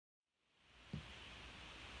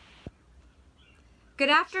Good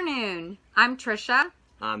afternoon. I'm Trisha.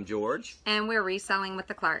 I'm George. And we're reselling with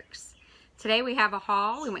the Clarks. Today we have a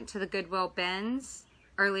haul. We went to the Goodwill bins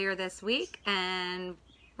earlier this week and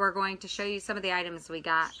we're going to show you some of the items we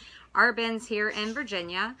got. Our bins here in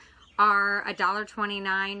Virginia are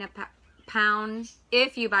 $1.29 a pound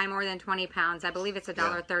if you buy more than 20 pounds. I believe it's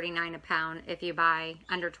 $1.39 a pound if you buy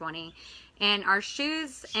under 20. And our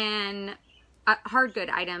shoes and hard good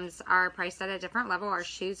items are priced at a different level. Our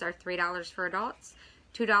shoes are $3 for adults,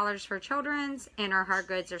 $2 for children's, and our hard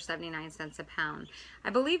goods are 79 cents a pound. I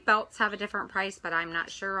believe belts have a different price, but I'm not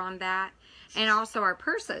sure on that. And also our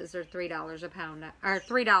purses are $3 a pound, or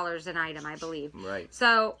 $3 an item, I believe. Right.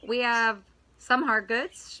 So we have some hard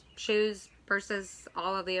goods, shoes, purses,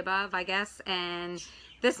 all of the above, I guess. And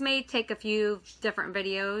this may take a few different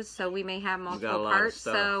videos, so we may have multiple parts.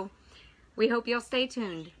 So we hope you'll stay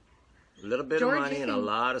tuned. A little bit George, of money and a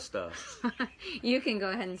lot of stuff. You can go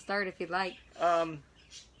ahead and start if you'd like.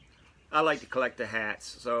 I like to collect the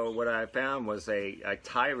hats. So what I found was a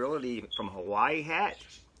Thai Realty from Hawaii hat.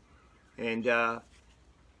 And I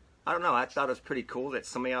don't know, I thought it was pretty cool that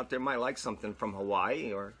somebody out there might like something from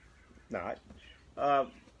Hawaii or not.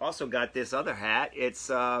 Also got this other hat. It's,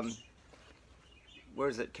 where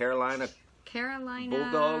is it, Carolina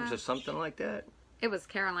Bulldogs or something like that? It was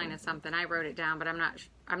Carolina something. I wrote it down, but I'm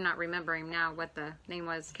not remembering now what the name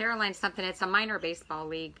was. Carolina something. It's a minor baseball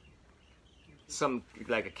league. Some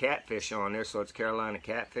like a catfish on there, so it's Carolina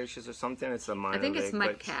Catfishes or something. It's a minor league. I think it's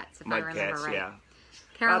Mudcats, if I remember right. Yeah.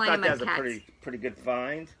 Carolina I thought that was Mudcats. a pretty good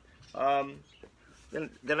find.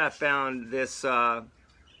 Then I found this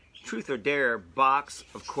Truth or Dare box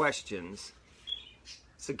of questions.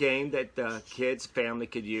 It's a game that kids, family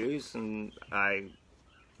could use, and I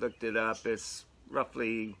looked it up. It's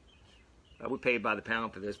roughly, we paid by the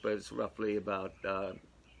pound for this, but it's roughly about $10.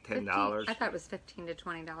 I thought it was $15 to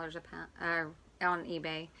 $20 a pound on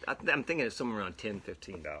eBay. I'm thinking it's somewhere around $10,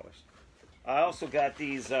 $15. I also got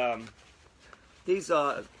these. Some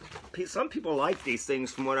people like these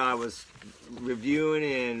things from what I was reviewing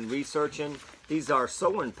and researching. These are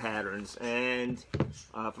sewing patterns, and if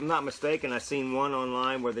I'm not mistaken, I seen one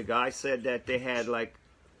online where the guy said that they had like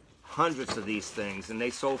hundreds of these things, and they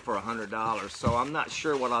sold for $100. So I'm not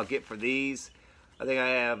sure what I'll get for these. I think I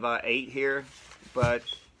have 8 here, but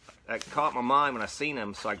it caught my mind when I seen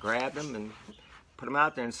them, so I grabbed them and put them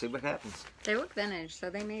out there and see what happens. They look vintage, so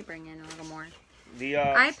they may bring in a little more.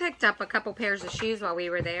 I picked up a couple pairs of shoes while we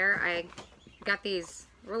were there. I got these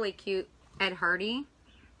really cute Ed Hardy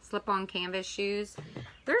slip-on canvas shoes.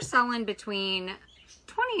 They're selling between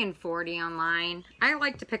 $20 and $40 online. I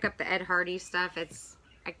like to pick up the Ed Hardy stuff. It's,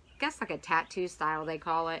 I guess, like a tattoo style, they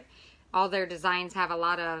call it. All their designs have a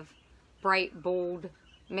lot of bright, bold,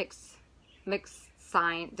 mixed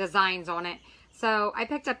designs on it. So I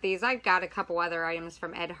picked up these. I've got a couple other items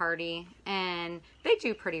from Ed Hardy, and they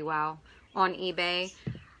do pretty well on eBay.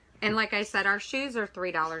 And like I said, our shoes are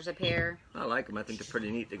 $3 a pair. I like them. I think they're pretty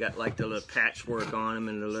neat. They got like the little patchwork on them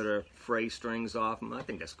and the little fray strings off them. I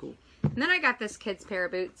think that's cool. And then I got this kid's pair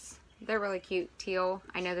of boots. They're really cute, teal.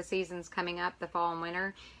 I know the season's coming up, the fall and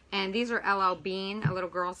winter. And these are LL Bean, a little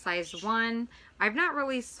girl size 1. I've not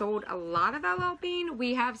really sold a lot of LL Bean.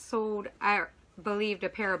 We have sold, I believed, a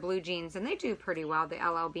pair of blue jeans, and they do pretty well, the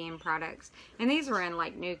LL Bean products. And these were in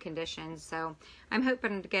like new conditions, so I'm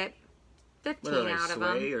hoping to get 15 out of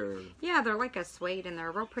them. Or? Yeah, they're like a suede, and they're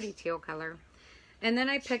a real pretty teal color. And then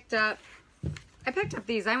I picked up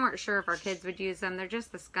these. I weren't sure if our kids would use them. They're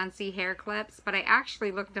just the Skuncy hair clips, but I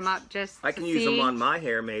actually looked them up just I can use them on my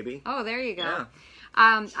hair, maybe. Oh, there you go. Yeah.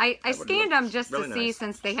 I scanned them just really to see, nice.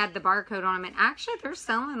 since they had the barcode on them, and actually they're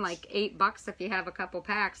selling like $8 if you have a couple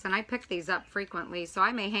packs, and I pick these up frequently, so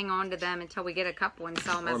I may hang on to them until we get a couple and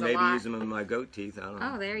sell them Or as a maybe lot. use them in my goat teeth. I don't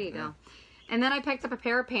know. Oh, there you go. And then I picked up a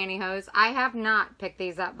pair of pantyhose. I have not picked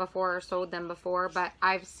these up before or sold them before, but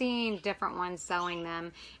I've seen different ones selling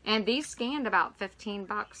them. And these scanned about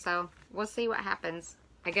 $15, so we'll see what happens.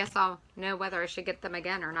 I guess I'll know whether I should get them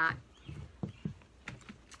again or not.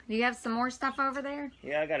 Do you have some more stuff over there?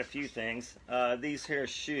 Yeah, I got a few things. These here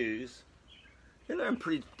shoes, they're in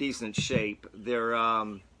pretty decent shape. They're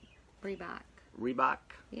Reebok.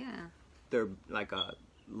 Yeah. They're like a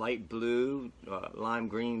light blue, lime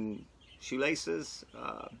green shoelaces.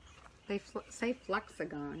 They say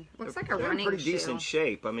Flexagon. Looks like a running shoe. They're in pretty decent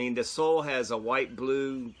shape. I mean, the sole has a white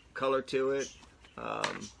blue color to it.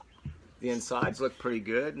 The insides look pretty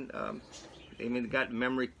good. I mean, they got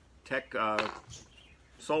memory tech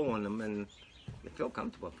sole on them, and they feel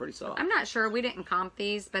comfortable, pretty soft. I'm not sure. We didn't comp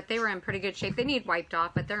these, but they were in pretty good shape. They need wiped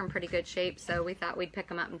off, but they're in pretty good shape, so we thought we'd pick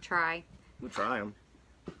them up and try. We'll try them.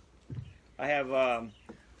 I have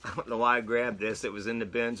I don't know why I grabbed this. It was in the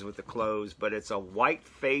bins with the clothes, but it's a white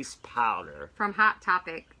face powder. From Hot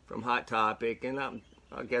Topic. From Hot Topic, and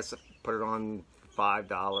I guess I put it on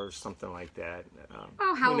 $5, something like that.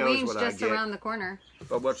 Oh, Halloween's just around the corner.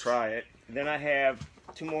 But we'll try it. Then I have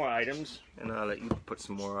 2 more items, and I'll let you put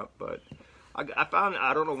some more up. But I found,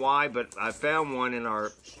 I don't know why, but I found one in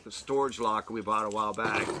our storage locker we bought a while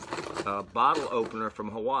back, a bottle opener from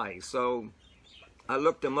Hawaii. So I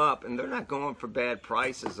looked them up, and they're not going for bad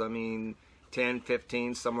prices. I mean, 10,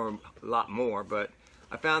 15, some are a lot more. But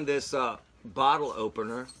I found this bottle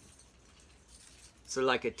opener. It's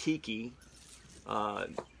like a tiki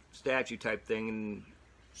statue type thing, and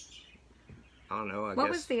I don't know. What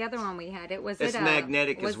was the other one we had? It's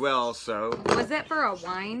magnetic as well. So was it for a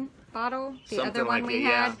wine bottle? The something other one like we it,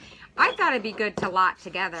 had. yeah. I thought it'd be good to lot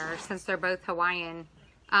together since they're both Hawaiian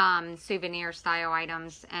souvenir style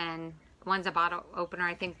items, and one's a bottle opener.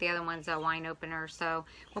 I think the other one's a wine opener. So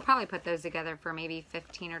we'll probably put those together for maybe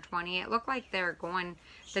 15 or 20. It looked like they're going,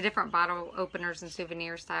 the different bottle openers and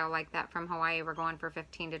souvenir style like that from Hawaii were going for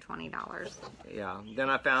 $15 to $20. Yeah.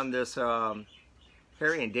 Then I found this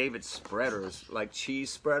Harry and David spreaders, like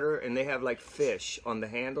cheese spreader, and they have like fish on the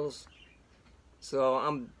handles. So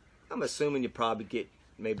I'm assuming you probably get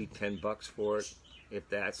maybe $10 for it, if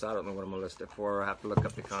that. So I don't know what I'm gonna list it for. I have to look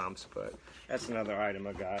up the comps, but that's another item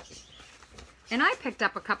I got. And I picked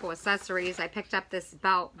up a couple accessories. I picked up this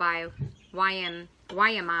belt by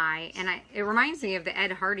YMI, and it reminds me of the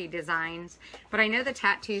Ed Hardy designs, but I know the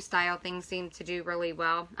tattoo style things seem to do really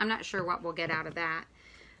well. I'm not sure what we'll get out of that.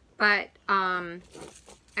 But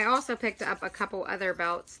I also picked up a couple other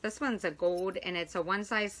belts. This one's a gold, and it's a one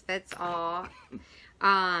size fits all.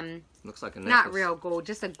 Looks like a necklace. Not real gold,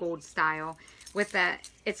 just a gold style. With that,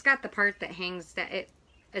 it's got the part that hangs that it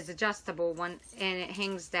is adjustable one, and it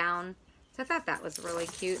hangs down. So I thought that was really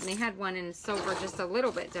cute. And they had one in silver, just a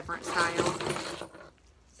little bit different style.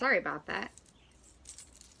 Sorry about that.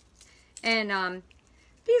 And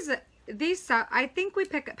these I think we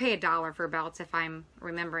pay $1 for belts, if I'm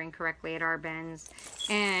remembering correctly, at our bins.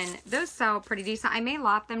 And those sell pretty decent. I may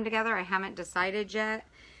lot them together. I haven't decided yet.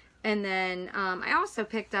 And then I also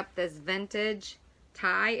picked up this vintage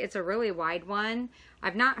tie. It's a really wide one.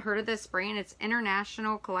 I've not heard of this brand. It's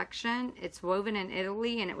International Collection. It's woven in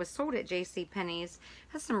Italy, and it was sold at JCPenney's.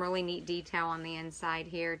 Has some really neat detail on the inside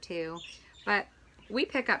here too. But we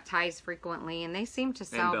pick up ties frequently, and they seem to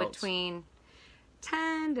sell between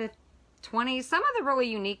 10 to 20. Some of the really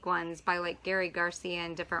unique ones by like Gary Garcia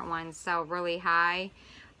and different ones sell really high.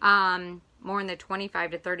 More in the $25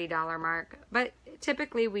 to $30 mark. But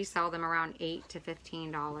typically we sell them around $8 to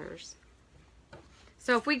 $15.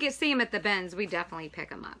 So if we see them at the bins, we definitely pick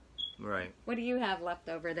them up. Right. What do you have left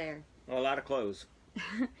over there? Well, a lot of clothes.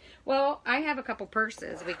 Well, I have a couple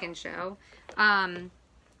purses we can show.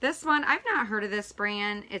 This one, I've not heard of this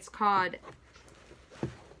brand. It's called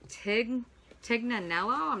Tignanello.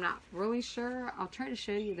 I'm not really sure. I'll try to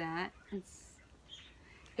show you that.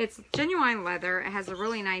 It's genuine leather. It has a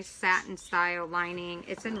really nice satin style lining.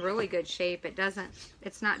 It's in really good shape.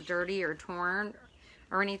 It's not dirty or torn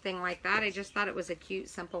or anything like that. I just thought it was a cute,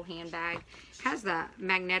 simple handbag. It has the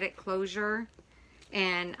magnetic closure,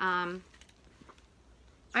 and I'm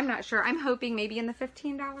not sure. I'm hoping maybe in the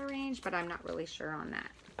 $15 range, but I'm not really sure on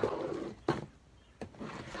that.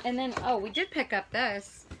 And then, oh, we did pick up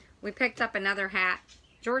this. We picked up another hat.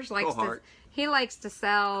 George likes to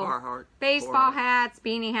sell Carhartt. baseball hats,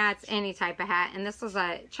 beanie hats, any type of hat. And this was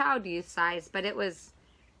a child youth size, but it was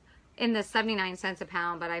in the 79 cents a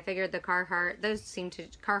pound. But I figured the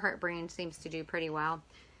Carhartt brand seems to do pretty well.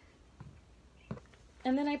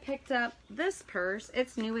 And then I picked up this purse.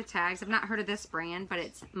 It's new with tags. I've not heard of this brand, but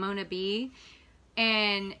it's Mona B.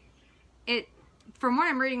 And from what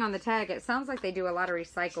I'm reading on the tag, it sounds like they do a lot of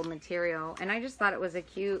recycled material. And I just thought it was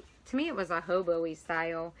to me it was a hobo-y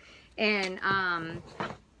style. And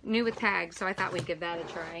new with tags, so I thought we'd give that a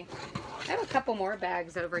try. I have a couple more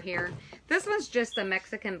bags over here. This one's just a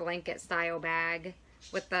Mexican blanket style bag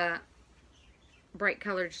with the bright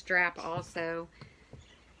colored strap also.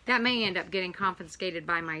 That may end up getting confiscated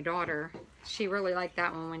by my daughter. She really liked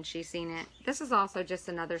that one when she seen it. This is also just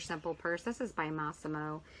another simple purse. This is by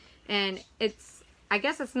Massimo. And I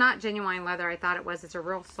guess it's not genuine leather. I thought it was. It's a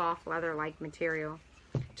real soft leather-like material.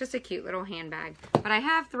 Just a cute little handbag. But I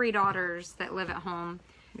have 3 daughters that live at home.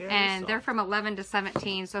 Yeah, and they're from 11 to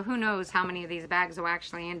 17. So who knows how many of these bags will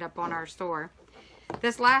actually end up on our store.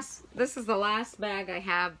 This is the last bag I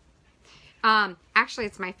have. Actually,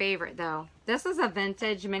 it's my favorite, though. This is a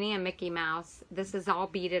vintage Minnie and Mickey Mouse. This is all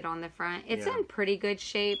beaded on the front. It's in pretty good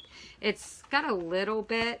shape. It's got a little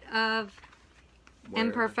bit of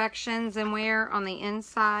imperfections and wear on the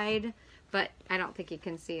inside, but I don't think you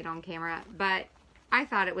can see it on camera. But I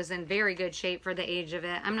thought it was in very good shape for the age of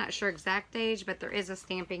it. I'm not sure exact age, but there is a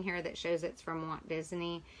stamping here that shows it's from Walt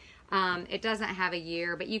Disney. It doesn't have a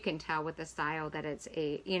year, but you can tell with the style that it's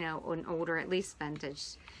an older, at least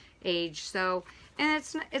vintage age. So, and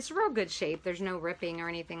it's real good shape. There's no ripping or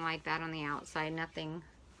anything like that on the outside. Nothing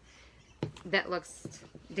that looks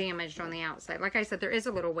damaged on the outside. Like I said, there is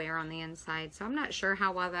a little wear on the inside, so I'm not sure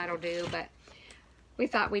how well that'll do, but we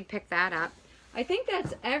thought we'd pick that up. I think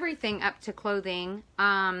that's everything up to clothing.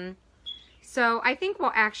 So I think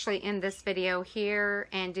we'll actually end this video here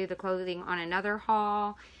and do the clothing on another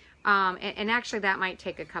haul. And actually that might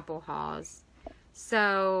take a couple hauls.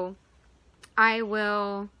 So I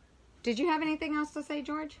will... Did you have anything else to say,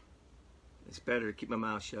 George? It's better to keep my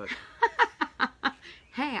mouth shut.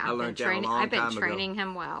 Hey, I've been training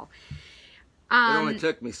him well. It only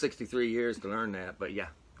took me 63 years to learn that, but yeah.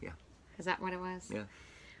 Is that what it was? Yeah.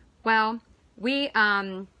 Well, we, I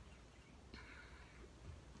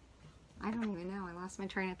don't even know. I lost my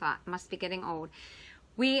train of thought. Must be getting old.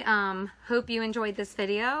 We hope you enjoyed this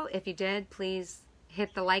video. If you did, please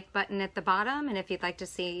hit the like button at the bottom. And if you'd like to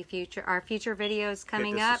see our future videos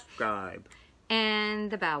coming up, subscribe.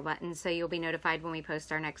 And the bell button so you'll be notified when we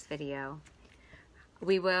post our next video.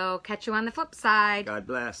 We will catch you on the flip side. God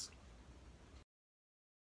bless.